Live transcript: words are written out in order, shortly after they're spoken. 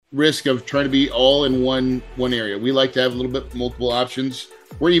risk of trying to be all in one area. We like to have a little bit multiple options.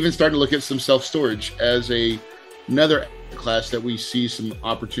 We're even starting to look at some self-storage as another class that we see some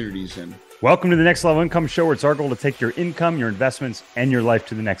opportunities in. Welcome to the Next Level Income Show, where it's our goal to take your income, your investments, and your life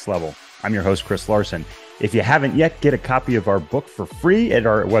to the next level. I'm your host, Chris Larson. If you haven't yet, get a copy of our book for free at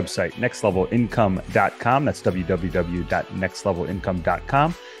our website, nextlevelincome.com. That's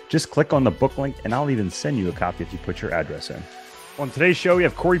www.nextlevelincome.com. Just click on the book link, and I'll even send you a copy if you put your address in. On today's show, we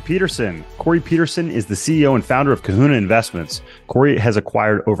have Corey Peterson. Corey Peterson is the CEO and founder of Kahuna Investments. Corey has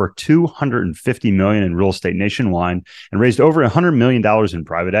acquired over $250 million in real estate nationwide and raised over $100 million in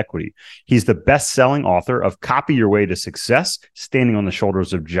private equity. He's the best-selling author of Copy Your Way to Success, Standing on the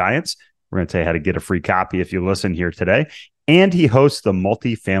Shoulders of Giants. We're going to tell you how to get a free copy if you listen here today. And he hosts the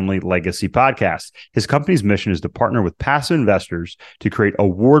Multifamily Legacy podcast. His company's mission is to partner with passive investors to create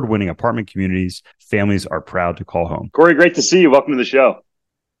award-winning apartment communities families are proud to call home. Corey, great to see you. Welcome to the show.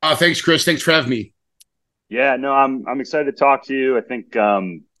 Thanks, Chris. Thanks for having me. Yeah, no, I'm excited to talk to you. I think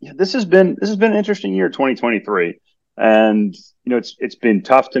this has been an interesting year, 2023, and it's been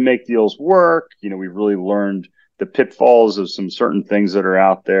tough to make deals work. We've really learned the pitfalls of some certain things that are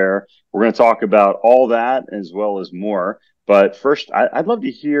out there. We're going to talk about all that as well as more. But first, I'd love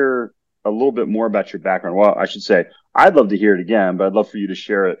to hear a little bit more about your background. Well, I should say, I'd love to hear it again, but I'd love for you to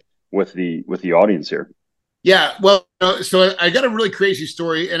share it with the audience here. Yeah, well, so I got a really crazy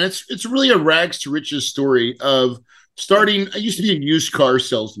story, and it's really a rags to riches story of starting. I used to be a used car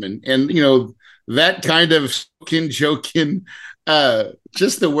salesman, and that kind of joking,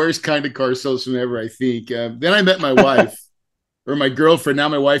 just the worst kind of car salesman ever, I think. Then I met my wife, or my girlfriend, now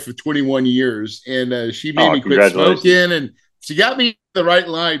my wife of 21 years, and she made me quit smoking, and she got me the right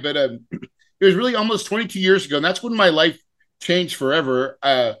line. But it was really almost 22 years ago, and that's when my life changed forever.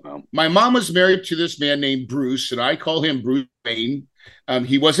 My mom was married to this man named Bruce, and I call him Bruce Wayne.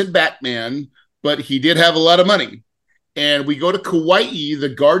 He wasn't Batman, but he did have a lot of money. And we go to Kauai,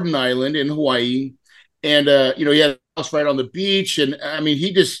 the Garden Island in Hawaii, and he had a house right on the beach. And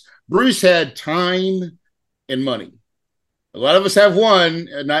Bruce had time and money. A lot of us have one,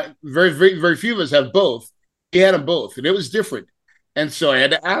 and not very, very, very few of us have both. He had them both, and it was different. And so I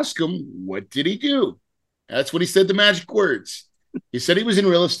had to ask him, what did he do? That's what he said, the magic words. He said he was in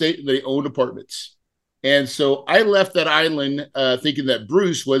real estate and they owned apartments. And so I left that island thinking that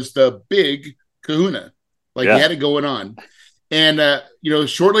Bruce was the big kahuna, he had it going on. And,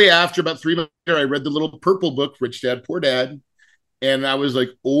 shortly after, about 3 months later, I read the little purple book, Rich Dad, Poor Dad. And I was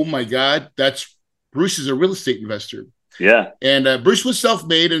like, oh my God, Bruce is a real estate investor. Yeah. And Bruce was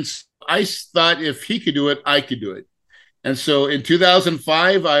self-made. And I thought if he could do it, I could do it. And so in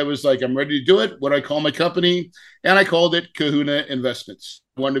 2005, I was like, I'm ready to do it. What do I call my company? And I called it Kahuna Investments.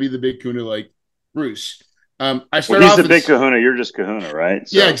 I wanted to be the big kahuna like Bruce. He's the big kahuna. You're just kahuna, right?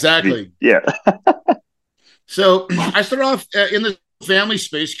 So, yeah, exactly. Yeah. So I started off in the family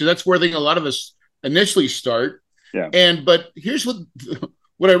space because that's where I think a lot of us initially start. Yeah. But here's what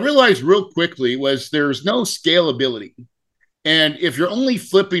I realized real quickly was there's no scalability. And if you're only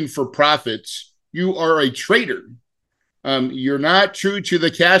flipping for profits, you are a trader. You're not true to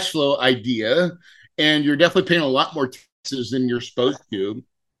the cash flow idea, and you're definitely paying a lot more taxes than you're supposed to.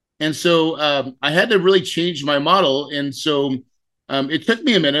 And so I had to really change my model. And so it took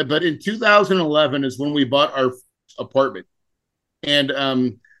me a minute, but in 2011 is when we bought our apartment.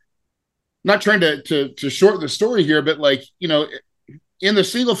 And not trying to shorten the story here, but in the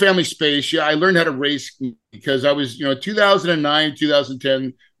single family space, I learned how to raise because I was, 2009,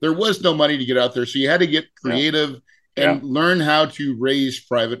 2010, there was no money to get out there. So you had to get creative and learn how to raise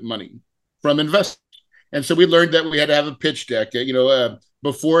private money from investors. And so we learned that we had to have a pitch deck,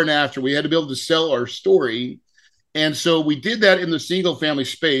 before and after. We had to be able to sell our story. And so we did that in the single family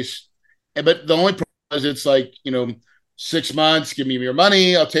space. But the only problem is it's 6 months, give me your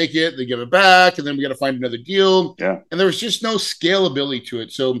money, I'll take it, they give it back, and then we got to find another deal. Yeah. And there was just no scalability to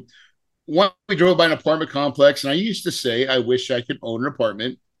it. So once we drove by an apartment complex, and I used to say, I wish I could own an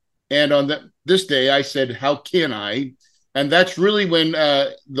apartment. And on this day, I said, how can I? And that's really when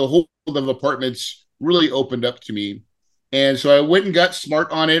the whole world of apartments really opened up to me. And so I went and got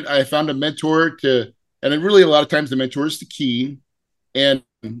smart on it. I found a mentor and really a lot of times the mentor is the key. And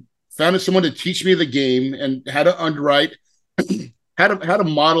found someone to teach me the game and how to underwrite, how to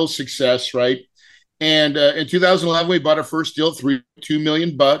model success, right? And in 2011, we bought our first deal, $2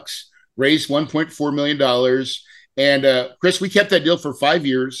 million, raised $1.4 million. And Chris, we kept that deal for 5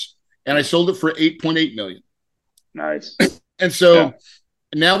 years. And I sold it for $8.8 million. Nice. And so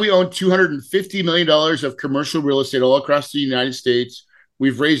now we own $250 million of commercial real estate all across the United States.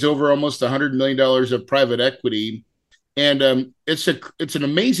 We've raised over almost $100 million of private equity. And it's an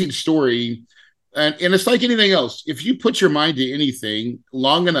amazing story, and it's like anything else. If you put your mind to anything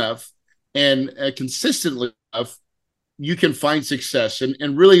long enough and consistently enough, you can find success.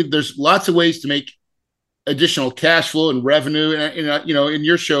 And really, there's lots of ways to make additional cash flow and revenue. And you know, in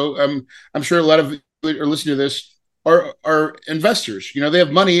your show, I'm sure a lot of are listening to this are investors. You know, they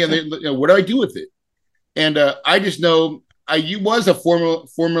have money, and they, you know, what do I do with it? And I just know I was a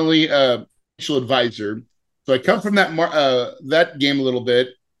formerly financial advisor, so I come from that game a little bit,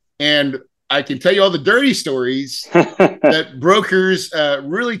 and I can tell you all the dirty stories that brokers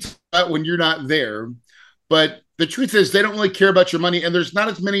really talk about when you're not there. But the truth is, they don't really care about your money, and there's not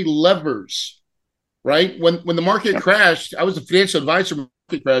as many levers. Right when the market crashed, I was a financial advisor when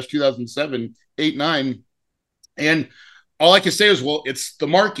the market crashed 2007, 8, 9, and all I can say is, well, it's the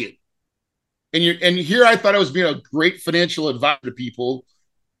market. And here I thought I was being a great financial advisor to people,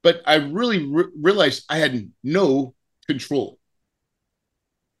 but I really realized I had no control.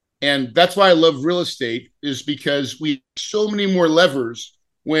 And that's why I love real estate, is because we have so many more levers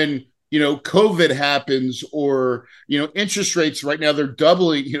when, you know, COVID happens, or, you know, interest rates right now, they're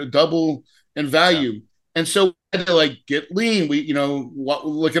doubling, you know, double in value. Yeah. And so we had to like get lean. We, you know,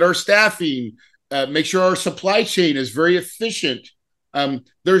 look at our staffing, make sure our supply chain is very efficient.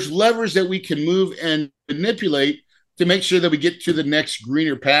 There's levers that we can move and manipulate to make sure that we get to the next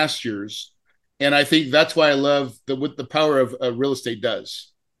greener pastures. And I think that's why I love what the power of real estate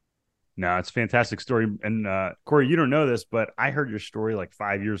does. No, it's a fantastic story. And Corey, you don't know this, but I heard your story like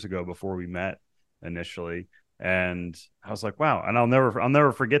 5 years ago before we met initially. And I was like, wow. And I'll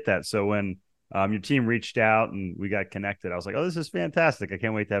never forget that. So when your team reached out and we got connected, I was like, oh, this is fantastic. I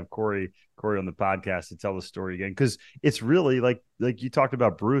can't wait to have Corey on the podcast to tell the story again. Cause it's really like you talked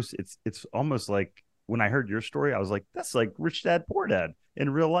about Bruce. It's almost like when I heard your story, I was like, that's like Rich Dad, Poor Dad in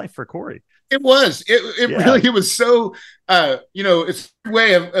real life for Corey. It was. Really, it was so, you know, it's a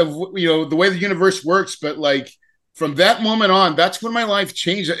way of, you know, the way the universe works. But like from that moment on, that's when my life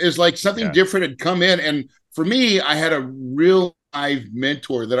changed. Is like something different had come in. And for me, I had a real live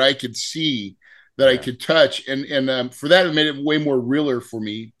mentor that I could see, that I could touch. And for that, it made it way more realer for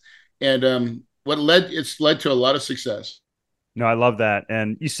me. And it's led to a lot of success. No, I love that.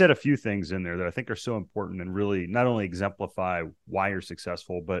 And you said a few things in there that I think are so important and really not only exemplify why you're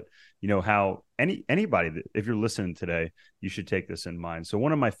successful, but you know, how anybody that, if you're listening today, you should take this in mind. So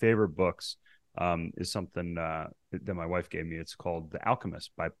one of my favorite books is something that my wife gave me. It's called The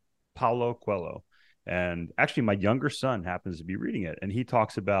Alchemist by Paulo Coelho. And actually my younger son happens to be reading it. And he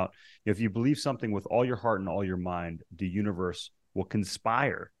talks about, if you believe something with all your heart and all your mind, the universe will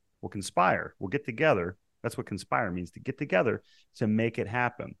conspire, we'll get together. That's what conspire means, to get together to make it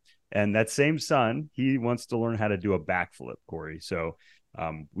happen. And that same son, he wants to learn how to do a backflip, Corey. So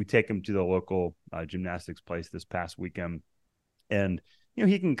we take him to the local gymnastics place this past weekend. And, you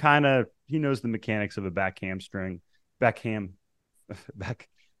know, he knows the mechanics of a hamstring,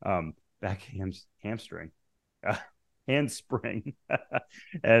 handspring.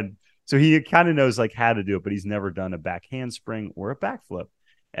 And so he kind of knows like how to do it, but he's never done a back handspring or a backflip.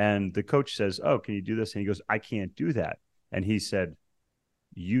 And the coach says, oh, can you do this? And he goes, I can't do that. And he said,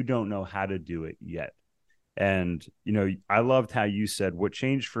 you don't know how to do it yet. And, you know, I loved how you said, what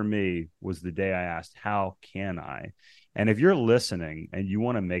changed for me was the day I asked, how can I? And if you're listening and you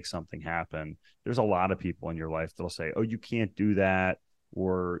want to make something happen, there's a lot of people in your life that'll say, oh, you can't do that.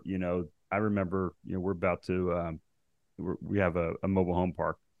 Or, you know, I remember, you know, we're about to, we have a mobile home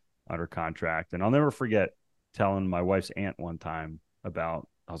park under contract. And I'll never forget telling my wife's aunt one time about,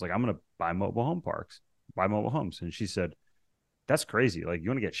 I was like, I'm going to buy mobile homes. And she said, that's crazy. Like, you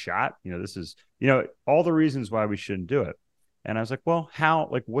want to get shot? You know, this is, you know, all the reasons why we shouldn't do it. And I was like, well,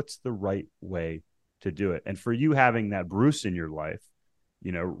 what's the right way to do it? And for you having that Bruce in your life,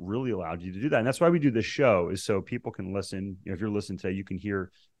 you know, really allowed you to do that. And that's why we do this show, is so people can listen. You know, if you're listening today, you can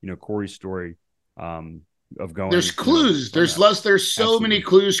hear, you know, Corey's story of going. There's clues. There's less. There's so Absolutely. Many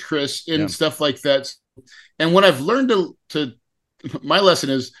clues, Chris, in stuff like that. And what I've learned to my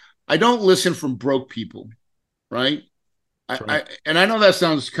lesson is, I don't listen from broke people, right? And I know that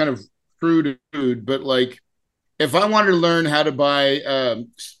sounds kind of crude, but like, if I wanted to learn how to buy,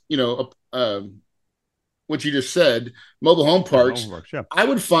 you know, what you just said, mobile home parks, I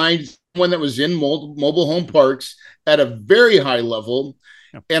would find someone that was in mobile home parks at a very high level.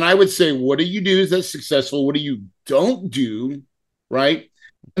 Yeah. And I would say, what do you do that's successful? What do you don't do? Right.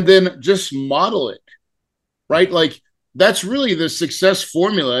 And then just model it. Right. Like, that's really the success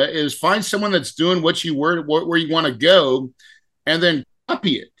formula, is find someone that's doing where you want to go, and then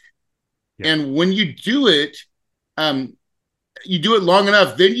copy it. Yeah. And when you do it, you do it long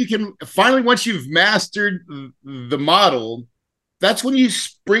enough, then you can finally, once you've mastered the model, that's when you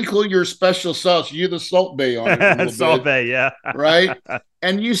sprinkle your special sauce. You do the Salt Bay on it a little Salt bit, Bay, yeah. right?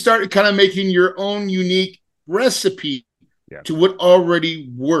 And you start kind of making your own unique recipe Yeah. to what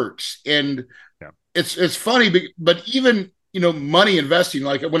already works. And Yeah. it's funny, but even money investing,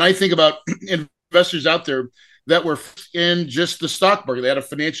 like when I think about investors out there that were in just the stock market, they had a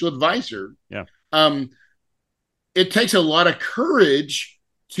financial advisor. Yeah. Um, it takes a lot of courage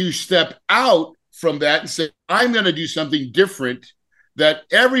to step out from that and say, I'm going to do something different that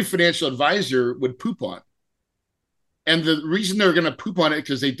every financial advisor would poop on. And the reason they're going to poop on it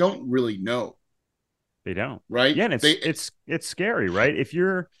because they don't really know. They don't. Right? Yeah, and it's scary, right? If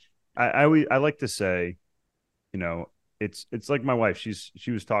you're I like to say, it's like my wife.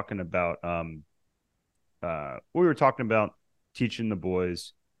 She was talking about we were talking about teaching the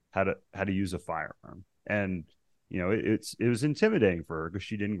boys how to use a firearm. And it was intimidating for her because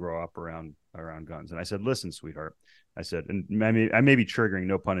she didn't grow up around guns. And I said, listen, sweetheart, I said, and I may be triggering,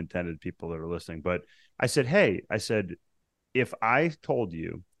 no pun intended, people that are listening, but I said, hey, if I told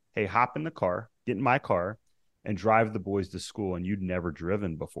you, hey, hop in the car, get in my car and drive the boys to school, and you'd never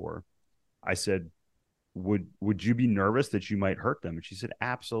driven before, I said, would you be nervous that you might hurt them? And she said,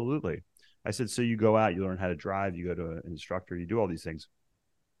 absolutely. I said, so you go out, you learn how to drive, you go to an instructor, you do all these things.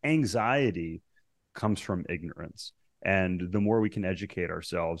 Anxiety comes from ignorance. And the more we can educate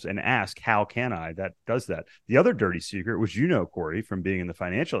ourselves and ask, how can I, that does that. The other dirty secret, which Corey, from being in the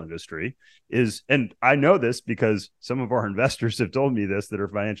financial industry, is, and I know this because some of our investors have told me this that are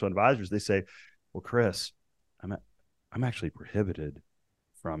financial advisors. They say, well, Chris, I'm actually prohibited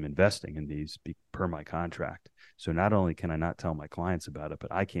from investing in these per my contract. So not only can I not tell my clients about it,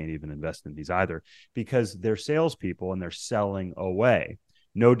 but I can't even invest in these either because they're salespeople and they're selling away.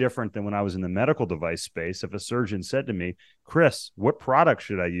 No different than when I was in the medical device space. If a surgeon said to me, Chris, what product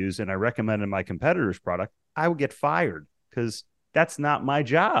should I use? And I recommended my competitor's product, I would get fired because that's not my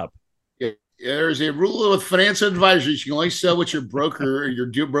job. There's a rule with financial advisors. You can only sell what your broker or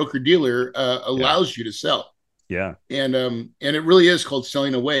your broker dealer allows you to sell. Yeah. And it really is called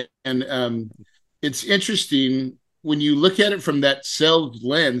selling away. And it's interesting when you look at it from that sales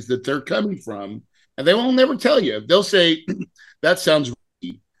lens that they're coming from, and they will never tell you. They'll say, that sounds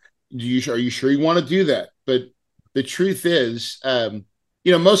are you sure you want to do that? But the truth is,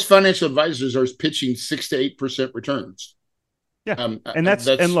 most financial advisors are pitching 6 to 8% returns. Yeah, and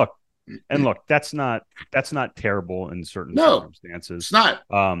look, that's not terrible in certain circumstances. It's not.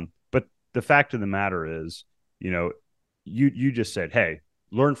 But the fact of the matter is, you just said, hey,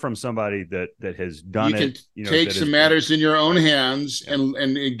 learn from somebody that has done it. You can take some matters in your own hands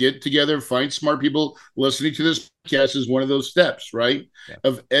and get together, find smart people. Listening to this podcast is one of those steps, right? Yeah.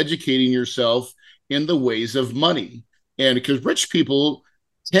 Of educating yourself in the ways of money. And because rich people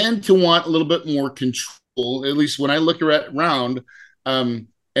tend to want a little bit more control, at least when I look around. And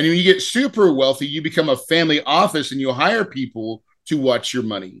when you get super wealthy, you become a family office and you hire people to watch your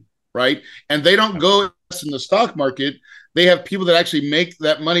money, right? And they don't go in the stock market. They have people that actually make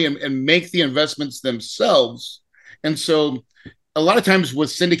that money and make the investments themselves. And so a lot of times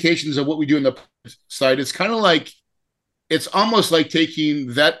with syndications of what we do in the side, it's kind of like, it's almost like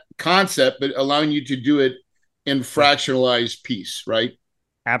taking that concept, but allowing you to do it in fractionalized piece, right?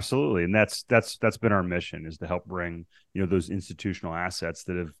 Absolutely. And that's been our mission, is to help bring, those institutional assets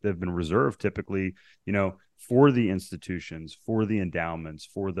that have been reserved typically, for the institutions, for the endowments,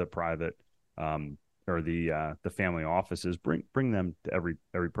 for the private, or the family offices, bring them to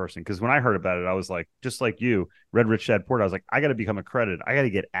every person. Because when I heard about it, I was like, just like you, Red Rich Dad Poor, I was like, I got to become accredited. I got to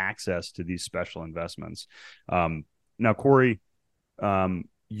get access to these special investments. Now, Corey,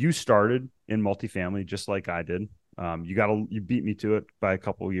 you started in multifamily just like I did. You beat me to it by a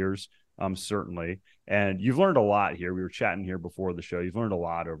couple of years, certainly. And you've learned a lot here. We were chatting here before the show. You've learned a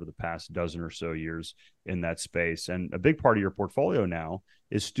lot over the past dozen or so years in that space. And a big part of your portfolio now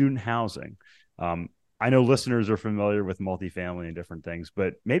is student housing. I know listeners are familiar with multifamily and different things,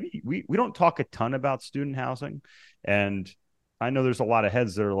 but maybe we don't talk a ton about student housing. And I know there's a lot of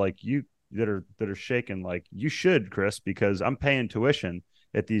heads that are like you, that are shaking like, you should, Chris, because I'm paying tuition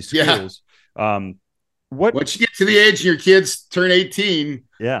at these schools. Yeah. Once you get to the age your kids turn 18,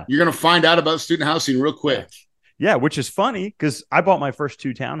 you're going to find out about student housing real quick. Yeah, which is funny because I bought my first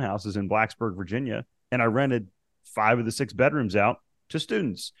 2 townhouses in Blacksburg, Virginia, and I rented 5 of the 6 bedrooms out to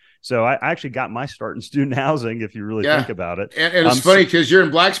students. So I actually got my start in student housing, if you really think about it. And it's funny because you're in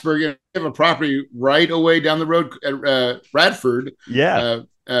Blacksburg and you have a property right away down the road at Radford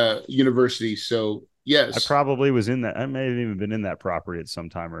University. So yes, I probably was in that. I may have even been in that property at some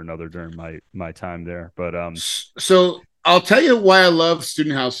time or another during my time there. But so I'll tell you why I love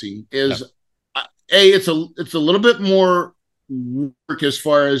student housing is Yep. it's a little bit more work as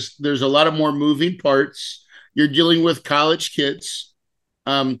far as there's a lot of more moving parts. You're dealing with college kids.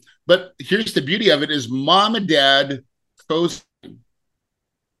 But here's the beauty of it is mom and dad co.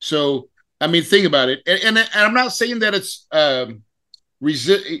 So I mean, think about it. And I'm not saying that it's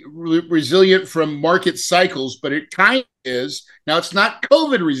resilient from market cycles, but it kind of is. Now it's not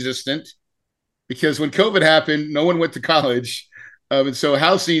COVID resistant because when COVID happened, no one went to college. And so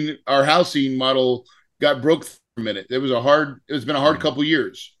our housing model got broke for a minute. It's been a hard couple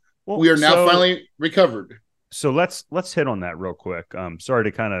years. Well, We are now finally recovered. so let's hit on that real quick. Sorry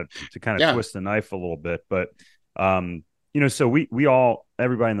to kind of Yeah. twist the knife a little bit, but so we all,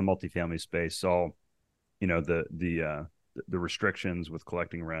 everybody in the multifamily space saw, the restrictions with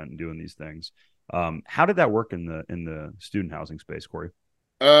collecting rent and doing these things. How did that work in the student housing space, Corey?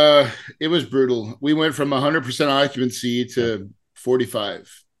 It was brutal. We went from 100% occupancy to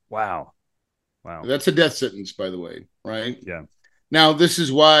 45. Wow. That's a death sentence, by the way, right? Yeah. Now, this is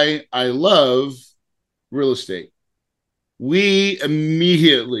why I love real estate. We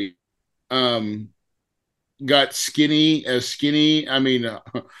immediately got skinny. I mean,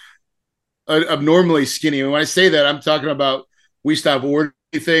 abnormally skinny. And when I say that, I'm talking about we stopped ordering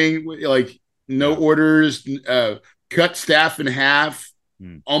anything, like no orders, cut staff in half,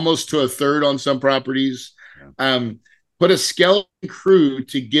 almost to a third on some properties. Put a skeleton crew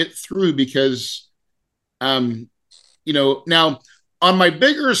to get through because, now on my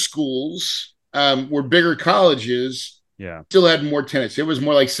bigger schools, were bigger colleges, still had more tenants. It was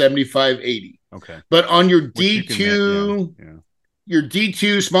more like 75, 80. Okay. But on your D2, your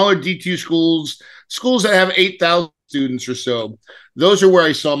D2, smaller D2 schools that have 8,000 students or so, those are where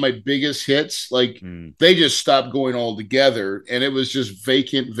I saw my biggest hits. Like they just stopped going altogether, and it was just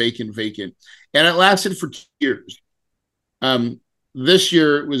vacant. And it lasted for 2 years. This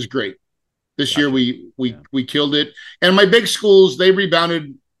year it was great. This year we killed it. And my big schools, they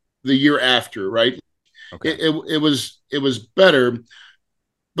rebounded the year after, right? Okay. It was better.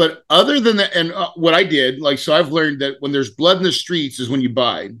 But other than that, and what I did, so I've learned that when there's blood in the streets is when you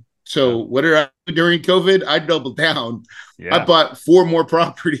buy. So what did I do during COVID? I doubled down. Yeah. I bought 4 more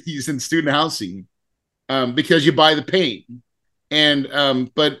properties in student housing because you buy the pain. And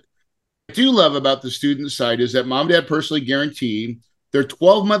but I do love about the student side is that mom and dad personally guarantee their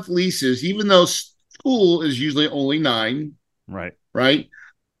 12-month leases, even though school is usually only 9. Right.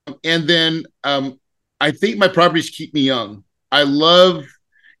 And then I think my properties keep me young. I love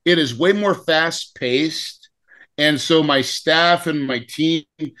it is way more fast paced. And so my staff and my team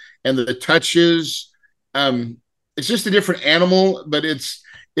and the touches, it's just a different animal, but it's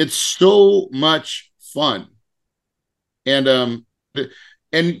so much fun. And the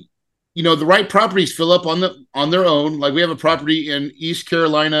right properties fill up on their own. Like we have a property in East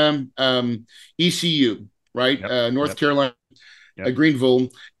Carolina, ECU, right? North Carolina, Greenville,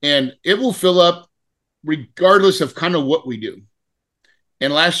 and it will fill up regardless of kind of what we do.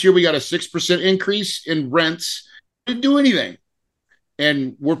 And last year we got a 6% increase in rents. Didn't do anything.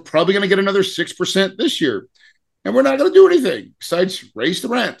 And we're probably going to get another 6% this year. And we're not going to do anything besides raise the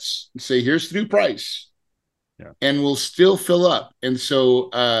rents and say, here's the new price. And we'll still fill up. And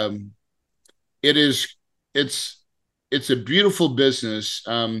so it's a beautiful business.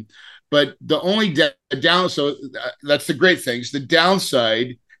 But the only so that's the great things. The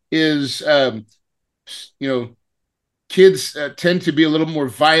downside is, kids tend to be a little more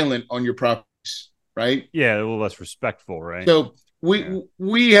violent on your properties, right? Yeah, a little less respectful, right? So we're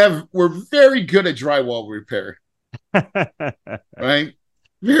very good at drywall repair, right?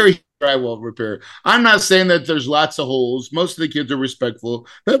 Very drywall repair. I'm not saying that there's lots of holes. Most of the kids are respectful,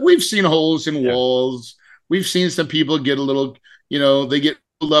 but we've seen holes in walls. We've seen some people get a little, they get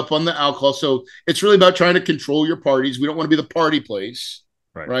pulled up on the alcohol. So it's really about trying to control your parties. We don't want to be the party place.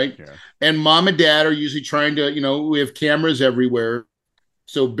 Right. Yeah. And mom and dad are usually trying to, we have cameras everywhere.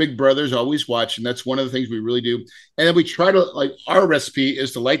 So big brother's always watching. That's one of the things we really do. And then we try to, our recipe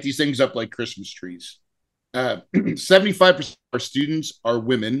is to light these things up like Christmas trees. 75% of our students are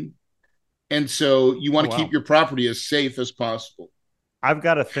women. And so you want to keep your property as safe as possible. I've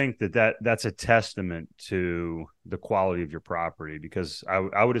got to think that's a testament to the quality of your property, because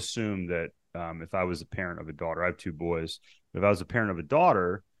I would assume that if I was a parent of a daughter, I have 2 boys. If I was a parent of a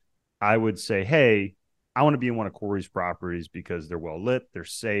daughter, I would say, hey, I want to be in one of Corey's properties because they're well lit, they're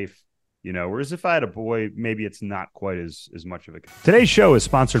safe, whereas if I had a boy, maybe it's not quite as much of a. Today's show is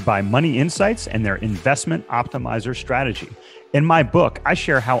sponsored by Money Insights and their investment optimizer strategy. In my book, I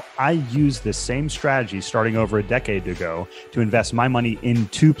share how I used this same strategy starting over a decade ago to invest my money in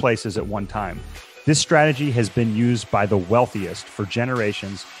 2 places at one time. This strategy has been used by the wealthiest for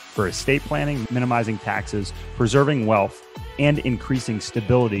generations for estate planning, minimizing taxes, preserving wealth, and increasing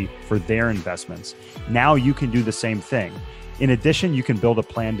stability for their investments. Now you can do the same thing. In addition, you can build a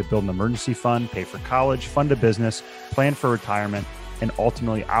plan to build an emergency fund, pay for college, fund a business, plan for retirement, and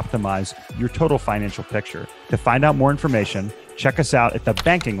ultimately optimize your total financial picture. To find out more information, check us out at the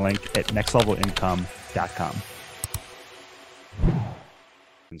banking link at nextlevelincome.com.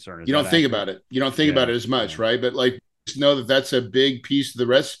 You don't think about it. You don't think about it as much, right? But like, just know that that's a big piece of the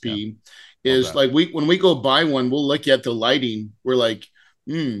recipe. Is like when we go buy one, we'll look at the lighting. We're like,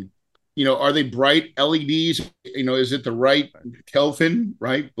 are they bright LEDs? Is it the right Kelvin?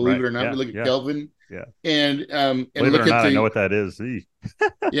 Right? Believe it or not, we look at Kelvin. Yeah. And believe look it or not, I know what that is.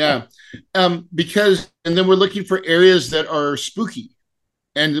 Yeah. Because then we're looking for areas that are spooky.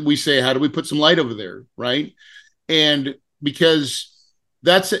 And we say, how do we put some light over there? Right. And because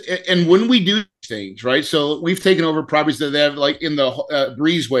and when we do things, right? So we've taken over properties that they have, like in the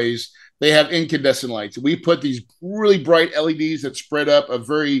breezeways, they have incandescent lights. We put these really bright LEDs that spread up a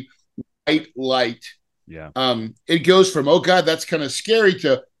very white light. Yeah. It goes from, oh God, that's kind of scary,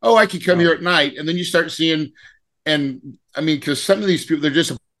 to, oh, I could come here at night. And then you start seeing, and I mean, because some of these people, they're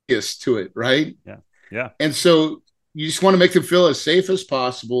just oblivious to it, right? Yeah. Yeah. And so you just want to make them feel as safe as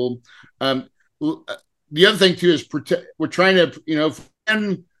possible. The other thing too is we're trying to,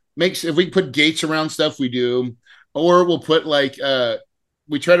 if we put gates around stuff, we do, or we'll put like,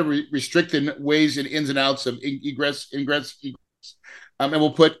 we try to restrict the ways and ins and outs of ingress, and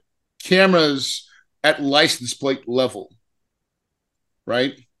we'll put cameras at license plate level,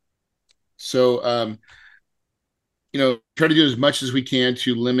 right? So, try to do as much as we can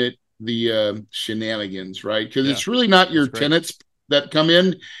to limit the shenanigans, right? Because it's really not your tenants that come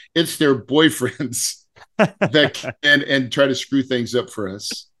in, it's their boyfriends that can and try to screw things up for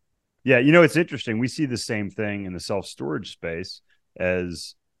us. Yeah, it's interesting. We see the same thing in the self-storage space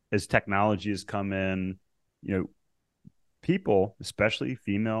as technology has come in. People, especially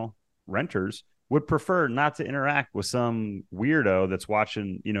female renters, would prefer not to interact with some weirdo that's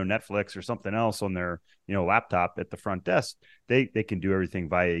watching, Netflix or something else on their, laptop at the front desk. They can do everything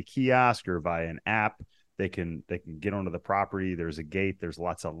via a kiosk or via an app. They can get onto the property. There's a gate. There's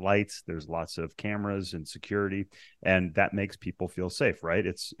lots of lights. There's lots of cameras and security, and that makes people feel safe, right?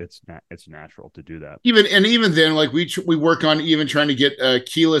 It's natural to do that. Even then, like we work on even trying to get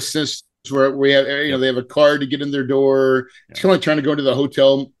keyless systems where we have they have a card to get in their door. It's kind of like trying to go into the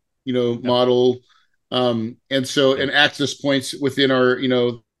hotel model, and access points within our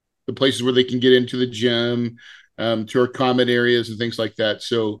the places where they can get into the gym, to our common areas and things like that.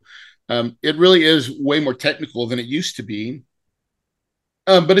 So. It really is way more technical than it used to be,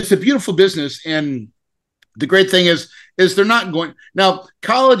 but it's a beautiful business. And the great thing is they're not going now.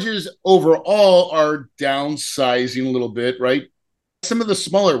 Colleges overall are downsizing a little bit, right? Some of the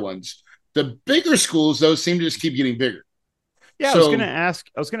smaller ones, the bigger schools though seem to just keep getting bigger. Yeah, so, I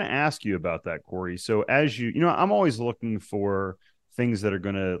was going to ask you about that, Corey. So as I'm always looking for things that are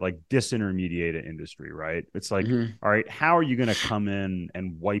going to like disintermediate an industry, right? It's like, all right, how are you going to come in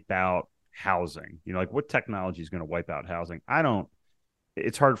and wipe out housing? Like what technology is going to wipe out housing?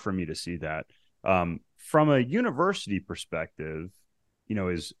 It's hard for me to see that. From a university perspective,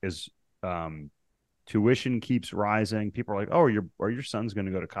 as tuition keeps rising, people are like, oh, your son's going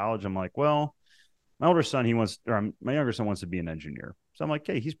to go to college. I'm like, well, my younger son wants to be an engineer. So I'm like,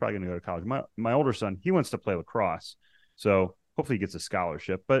 hey, he's probably going to go to college. My older son, he wants to play lacrosse. So hopefully he gets a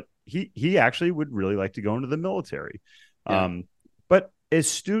scholarship, but he actually would really like to go into the military. Yeah. But as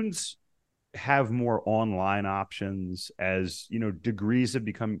students have more online options, as degrees have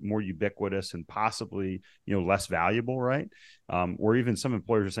become more ubiquitous and possibly less valuable, right? Or even some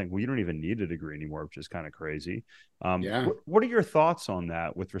employers are saying, well, you don't even need a degree anymore, which is kind of crazy. What are your thoughts on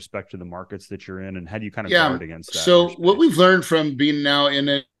that with respect to the markets that you're in, and how do you kind of guard against that? So what we've learned from being now in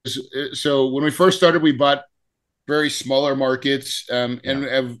it is, so when we first started, we bought very smaller markets, and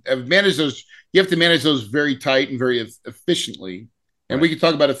have managed those. You have to manage those very tight and very efficiently. And we can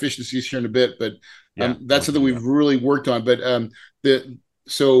talk about efficiencies here in a bit, but that's something we've really worked on. But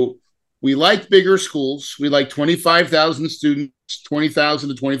so we like bigger schools. We like 25,000 students. 20,000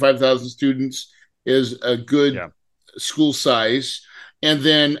 to 25,000 students is a good school size, and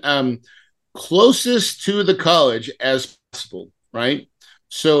then closest to the college as possible, right?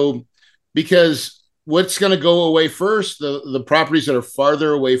 So because what's going to go away first? The properties that are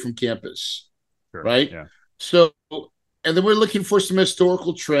farther away from campus, right? Yeah. So, and then we're looking for some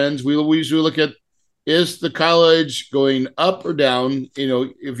historical trends. We usually look at, is the college going up or down?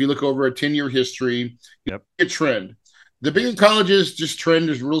 If you look over a 10-year history, a trend. The bigger colleges just trend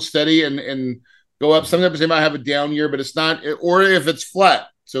is real steady, and go up. Sometimes they might have a down year, but it's not, or if it's flat.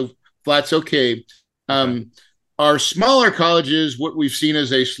 So flat's okay. Okay. Our smaller colleges, what we've seen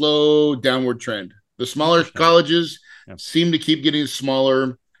is a slow downward trend. The smaller Interesting. colleges Yeah. seem to keep getting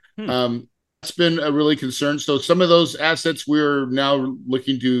smaller. Hmm. That's been a really concern. So some of those assets we're now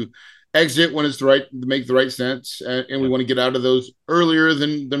looking to exit when it's the right to make the right sense, and we Yeah. want to get out of those earlier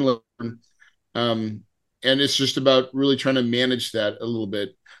than later. Um, and it's just about really trying to manage that a little bit.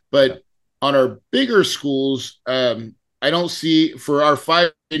 Yeah. But on our bigger schools, I don't see for our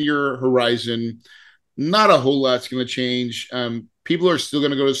 5 year horizon, not a whole lot's going to change. People are still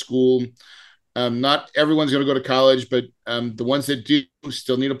going to go to school. Not everyone's going to go to college, but the ones that do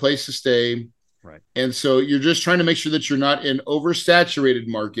still need a place to stay. Right. And so you're just trying to make sure that you're not in oversaturated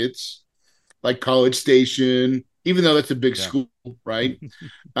markets like College Station, even though that's a big Yeah. school, right?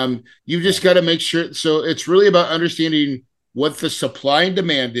 You've Yeah. just got to make sure. So it's really about understanding what the supply and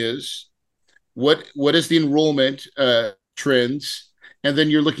demand is, what is the enrollment trends, and then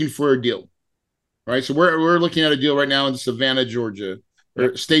you're looking for a deal, right? So we're looking at a deal right now in Savannah, Georgia, or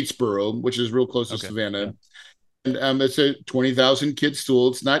Yep. Statesboro, which is real close to Okay. Savannah. Yeah. And it's a 20,000 kid school.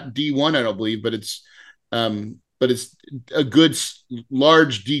 It's not D1, I don't believe, but it's a good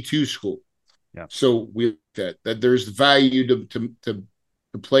large D2 school. Yeah. So we that there's value to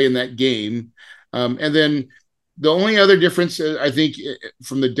play in that game, and then the only other difference I think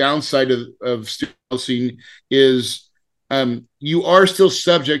from the downside of student housing is you are still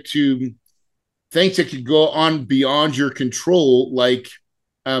subject to things that could go on beyond your control, like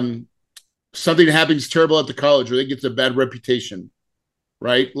um, something happens terrible at the college or they get a bad reputation,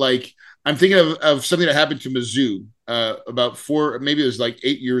 right? Like I'm thinking of something that happened to Mizzou about maybe it was like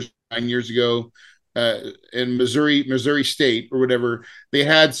 8 years, 9 years ago, in Missouri State or whatever. They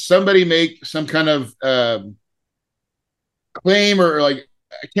had somebody make some kind of claim or like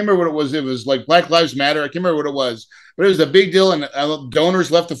I can't remember what it was. It was like Black Lives Matter. I can't remember what it was, but it was a big deal, and donors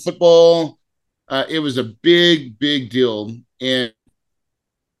left the football. It was a big deal, and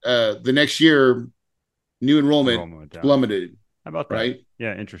the next year, new enrollment Enrollment went down. plummeted. How about that? Right,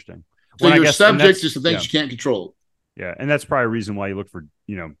 Yeah. Interesting. so When I you're guess, and subject to that's, some things yeah. you can't control. Yeah. And that's probably a reason why you look for,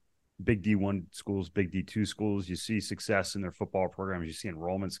 big D1 schools, big D2 schools. You see success in their football programs. You see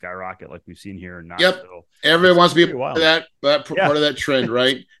enrollment skyrocket like we've seen here in Yep, Knoxville. everyone wants to be Pretty part of wild. part Yeah. of that trend,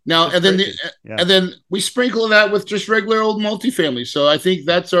 right? Now, It's crazy. Yeah. and then we sprinkle that with just regular old multifamily. So I think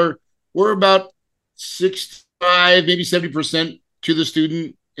Yeah. we're about 65, maybe 70% to the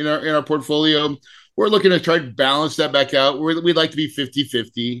student in our portfolio. We're looking to try to balance that back out. We'd like to be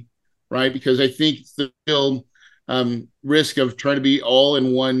 50-50, right? Because I think the still risk of trying to be all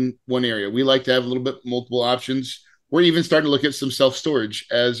in one area. We like to have a little bit multiple options. We're even starting to look at some self storage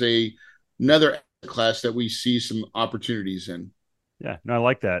as another class that we see some opportunities in. Yeah, no, I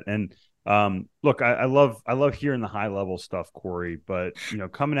like that. And look, I love hearing the high level stuff, Corey. But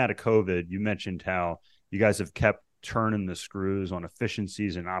coming out of COVID, you mentioned how you guys have kept turning the screws on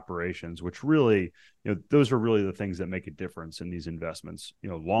efficiencies and operations, which really, those are really the things that make a difference in these investments,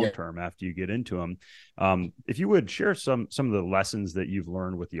 long term after you get into them. If you would share some of the lessons that you've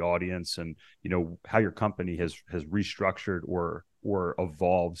learned with the audience, and how your company has restructured or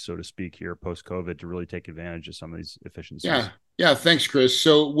evolved, so to speak, here post COVID to really take advantage of some of these efficiencies. Yeah. Thanks, Chris.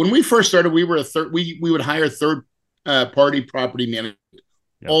 So when we first started, we were we would hire third party property management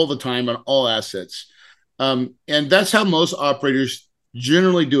all the time on all assets. And that's how most operators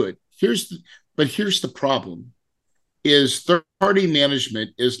generally do it. Here's the problem is third party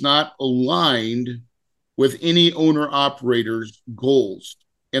management is not aligned with any owner operator's goals.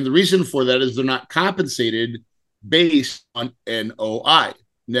 And the reason for that is they're not compensated based on NOI,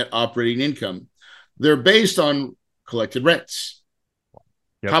 net operating income. They're based on collected rents,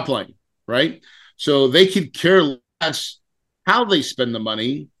 top line, right? So they could care less how they spend the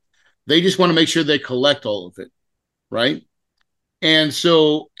money. They just want to make sure they collect all of it, right? And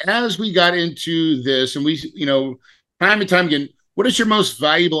so as we got into this, and we, time and time again, what is your most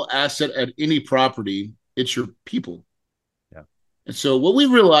valuable asset at any property? It's your people. Yeah. And so what we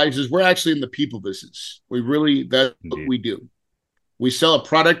realized is we're actually in the people business. That's what we do. We sell a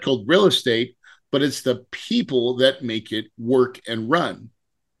product called real estate, but it's the people that make it work and run.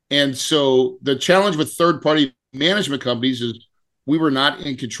 And so the challenge with third party management companies is we were not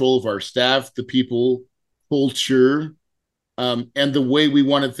in control of our staff, the people, culture, and the way we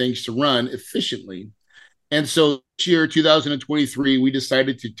wanted things to run efficiently. And so this year, 2023, we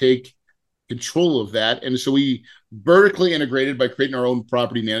decided to take control of that. And so we vertically integrated by creating our own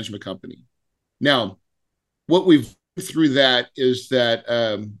property management company. Now, what we've through that is that,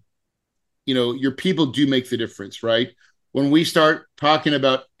 your people do make the difference, right? when we start talking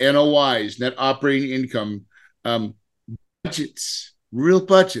about NOIs, net operating income, budgets, real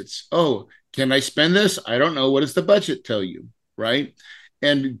budgets. Oh, can I spend this? I don't know. What does the budget tell you? Right.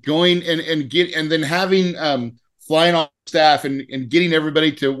 And going and then having flying off staff and getting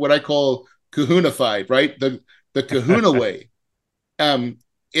everybody to what I call kahunified, right? The kahuna way.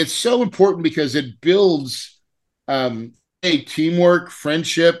 It's so important because it builds teamwork,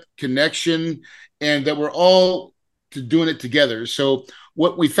 friendship, connection, and that we're all doing it together. So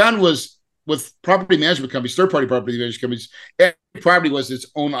what we found was with property management companies, third-party property management companies, every property was its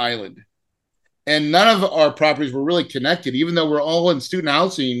own island. And none of our properties were really connected, even though we're all in student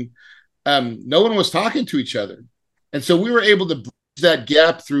housing. No one was talking to each other. And so we were able to bridge that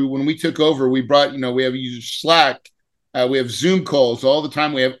gap through when we took over. We brought, we have used Slack, we have Zoom calls all the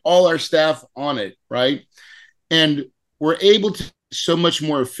time. We have all our staff on it, right? And we're able to be so much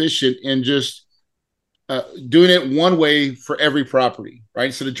more efficient in just doing it one way for every property, right?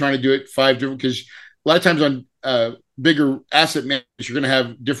 Instead of trying to do it 5 different, because a lot of times on bigger asset managers, you're going to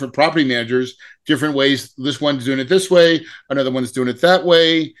have different property managers, different ways. This one's doing it this way, another one's doing it that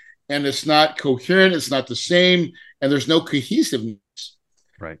way, and it's not coherent, it's not the same, and there's no cohesiveness.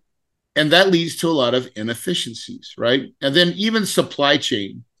 Right. And that leads to a lot of inefficiencies, right? And then even supply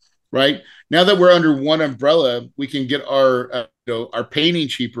chain, right? Now that we're under one umbrella, we can get our painting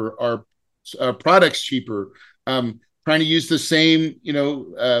cheaper, our products cheaper, trying to use the same,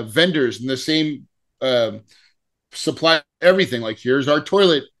 vendors and the same supply everything. Like, here's our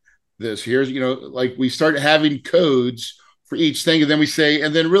toilet, here's, like we start having codes for each thing. And then we say,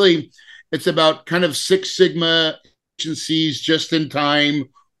 and then really it's about kind of Six Sigma efficiencies, just in time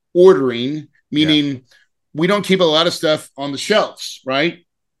ordering, meaning we don't keep a lot of stuff on the shelves, right?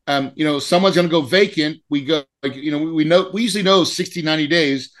 Someone's going to go vacant. We go, we usually know 60, 90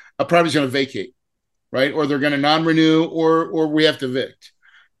 days a property's going to vacate, right? Or they're going to non-renew, or we have to evict.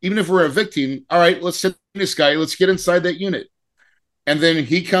 Even if we're evicting, all right, let's send this guy, let's get inside that unit. And then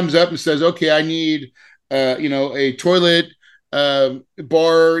he comes up and says, okay, I need, a toilet bar,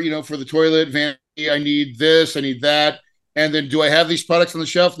 for the toilet vanity. I need this, I need that. And then, do I have these products on the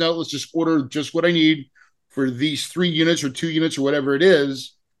shelf? No, let's just order just what I need for these 3 units or 2 units or whatever it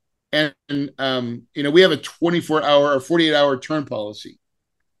is. And we have a 24-hour or 48-hour turn policy.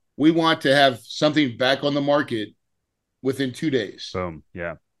 We want to have something back on the market within 2 days. Boom.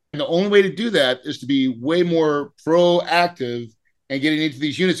 Yeah. And the only way to do that is to be way more proactive and getting into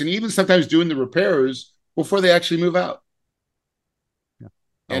these units, and even sometimes doing the repairs before they actually move out. Yeah.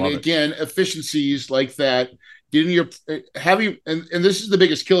 And again, efficiencies like that, getting your having, and this is the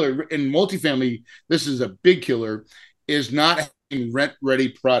biggest killer in multifamily. This is a big killer, is not having rent ready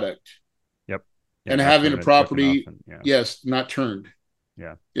product. Yep. Yeah, and having a property, not turned.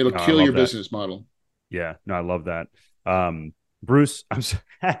 Yeah. It'll kill your business model. Yeah. No, I love that. Bruce, I'm sorry.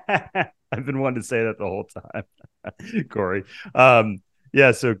 I've been wanting to say that the whole time. Corey. So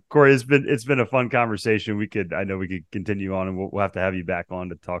Corey, it's been a fun conversation. I know we could continue on, and we'll have to have you back on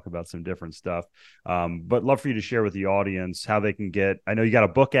to talk about some different stuff. But love for you to share with the audience how they can I know you got a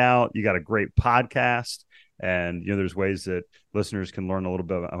book out, you got a great podcast, and there's ways that listeners can learn a little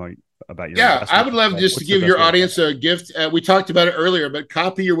bit about your investment. I would love just to give your audience a gift. We talked about it earlier, but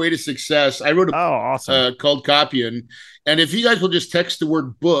Copy Your Way to Success. I wrote a book awesome. called Copy, and if you guys will just text the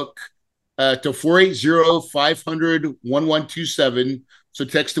word book to 480-500-1127. So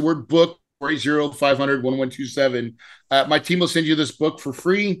text the word book, 480-500-1127. My team will send you this book for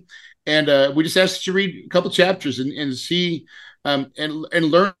free. And we just ask that you read a couple chapters and see and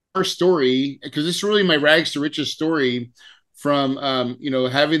learn our story, because it's really my rags to riches story, from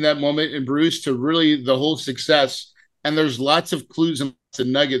having that moment in Bruce to really the whole success. And there's lots of clues and lots of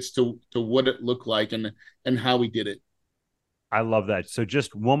nuggets to what it looked like and how we did it. I love that. So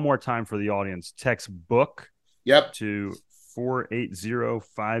just one more time for the audience, text book to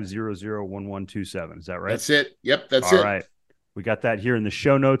 480-500-1127. Is that right? That's it. Yep, that's it. All right. We got that here in the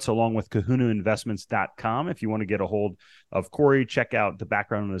show notes, along with kahunainvestments.com. If you want to get a hold of Corey, check out the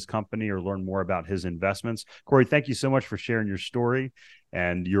background of his company or learn more about his investments. Corey, thank you so much for sharing your story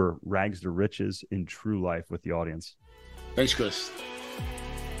and your rags to riches in true life with the audience. Thanks, Chris.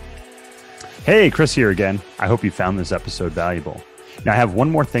 Hey, Chris here again. I hope you found this episode valuable. Now, I have one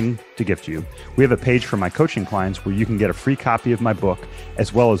more thing to gift you. We have a page for my coaching clients where you can get a free copy of my book,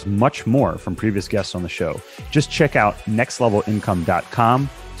 as well as much more from previous guests on the show. Just check out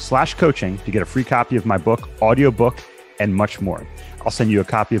nextlevelincome.com/coaching to get a free copy of my book, audiobook, and much more. I'll send you a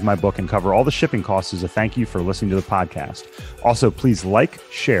copy of my book and cover all the shipping costs as a thank you for listening to the podcast. Also, please like,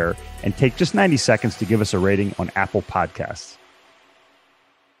 share, and take just 90 seconds to give us a rating on Apple Podcasts.